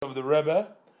of the Rebbe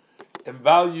in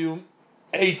volume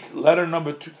 8, letter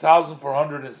number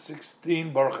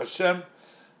 2416, Baruch Hashem,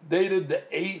 dated the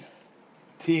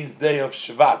 18th day of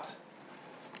Shvat.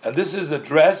 And this is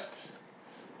addressed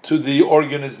to the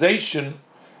organization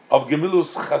of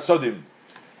Gemilus Chasodim.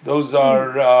 Those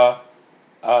are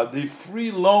the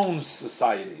free loan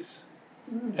societies.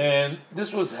 And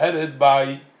this was headed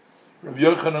by Rabbi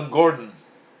Yochanan Gordon.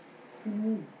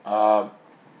 So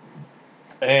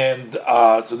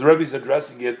the Rebbe is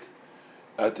addressing it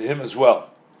to him as well.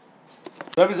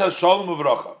 The Rebbe says, Shalom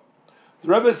Uvracha. The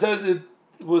Rebbe says, it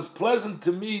was pleasant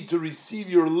to me to receive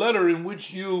your letter in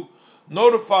which you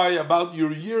notify about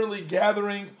your yearly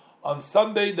gathering on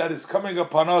Sunday that is coming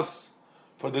upon us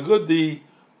for the good. The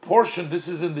portion, this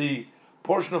is in the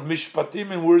portion of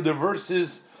Mishpatim, and where the verse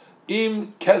is,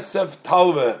 Im Kesef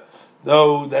Talve,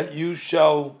 though that you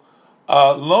shall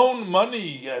loan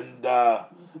money, and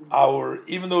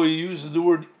even though he uses the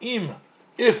word im,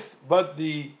 if, but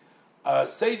the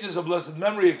sages of blessed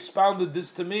memory expounded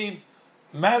this to mean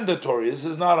mandatory. This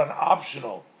is not an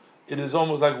optional. It is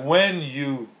almost like when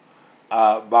you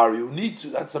borrow, you need to.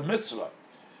 That's a mitzvah.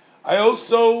 I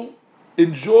also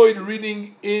enjoyed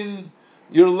reading in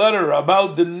your letter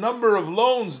about the number of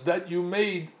loans that you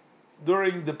made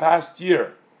during the past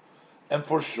year. And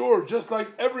for sure, just like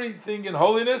everything in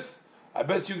holiness, I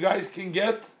bet you guys can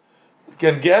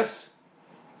guess,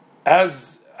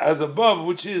 as above,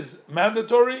 which is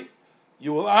mandatory,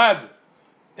 you will add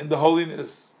in the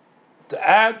holiness, to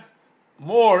add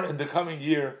more in the coming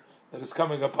year that is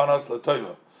coming upon us,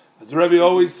 L'Toiva. As the Rebbe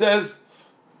always says,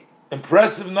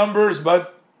 impressive numbers,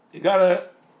 but you gotta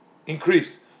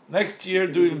increase. Next year,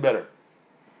 do even better.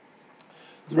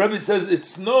 The Rebbe says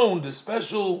it's known, the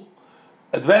special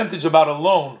advantage about a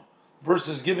loan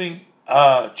versus giving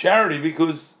charity,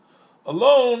 because a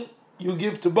loan you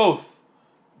give to both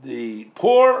the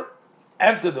poor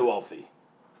and to the wealthy,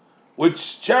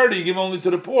 which charity you give only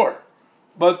to the poor.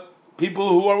 But people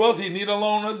who are wealthy need a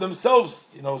loan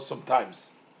themselves, sometimes.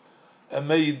 And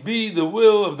may it be the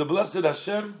will of the blessed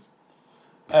Hashem,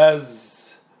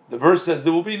 as the verse says,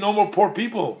 there will be no more poor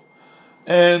people,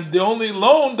 and the only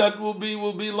loan that will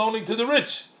be loaning to the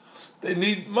rich. They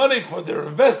need money for their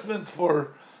investment,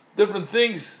 for different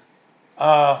things.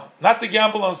 Not to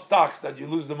gamble on stocks that you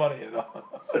lose the money,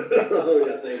 Oh,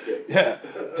 yeah, thank you. Yeah,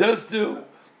 just to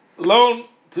loan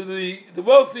to the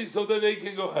wealthy so that they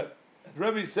can go ahead. And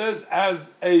Rebbe says,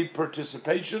 as a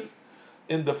participation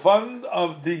in the fund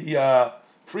of the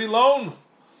free loan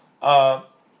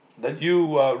that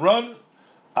you run,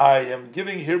 I am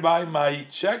giving hereby my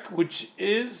check, which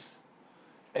is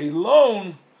a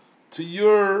loan to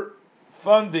your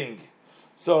funding.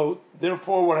 So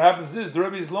therefore, what happens is the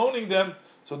Rebbe is loaning them,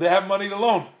 so they have money to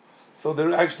loan. So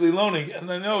they're actually loaning, and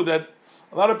I know that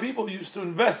a lot of people used to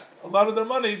invest a lot of their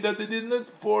money that they didn't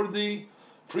for the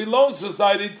free loan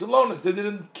society to loan us. They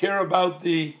didn't care about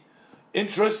the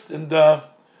interest, and I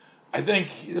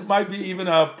think it might be even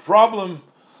a problem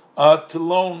to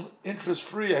loan interest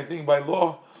free. I think by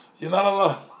law you're not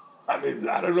allowed.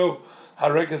 I don't know how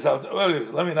to reconcile. Well,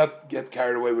 let me not get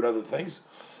carried away with other things.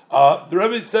 The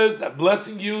Rebbe says, I'm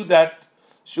blessing you that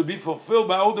should be fulfilled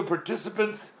by all the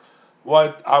participants.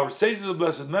 What our sages of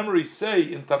blessed memory say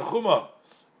in Tanchuma,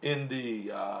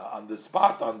 on this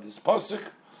pasuk,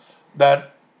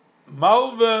 that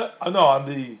on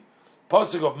the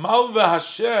pasuk of Malve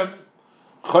Hashem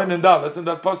Choynendal, that's in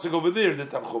that pasuk over there, the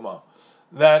Tanchuma,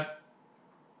 that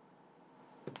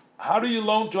how do you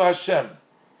loan to Hashem?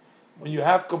 When you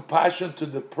have compassion to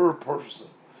the poor person.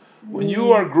 When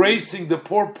you are gracing the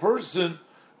poor person,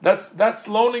 that's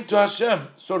loaning to Hashem,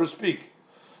 so to speak.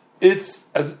 It's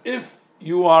as if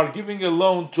you are giving a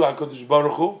loan to HaKadosh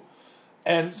Baruch Hu,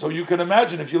 and so you can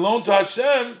imagine, if you loan to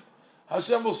Hashem,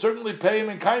 Hashem will certainly pay him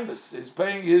in kindness. He's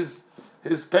paying his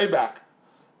payback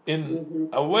in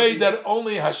a way that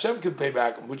only Hashem can pay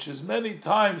back, which is many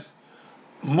times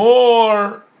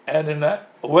more, and in a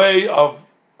way of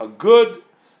a good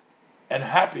and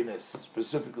happiness,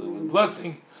 specifically with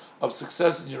blessing of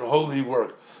success in your holy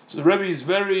work. So the Rebbe is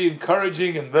very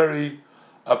encouraging and very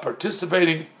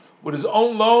participating with his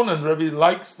own loan, and the Rebbe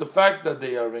likes the fact that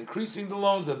they are increasing the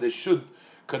loans, and they should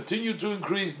continue to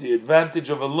increase the advantage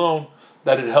of a loan,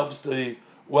 that it helps the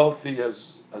wealthy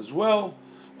as well.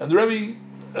 And the Rebbe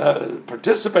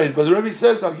participates, but the Rebbe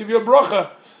says, I'll give you a bracha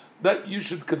that you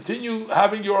should continue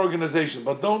having your organization,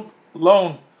 but don't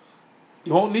loan.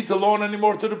 You won't need to loan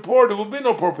anymore to the poor. There will be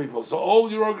no poor people. So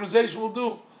all your organization will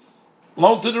do,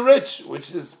 loan to the rich,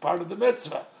 which is part of the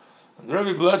mitzvah. And the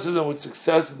Rebbe blesses them with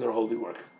success in their holy work.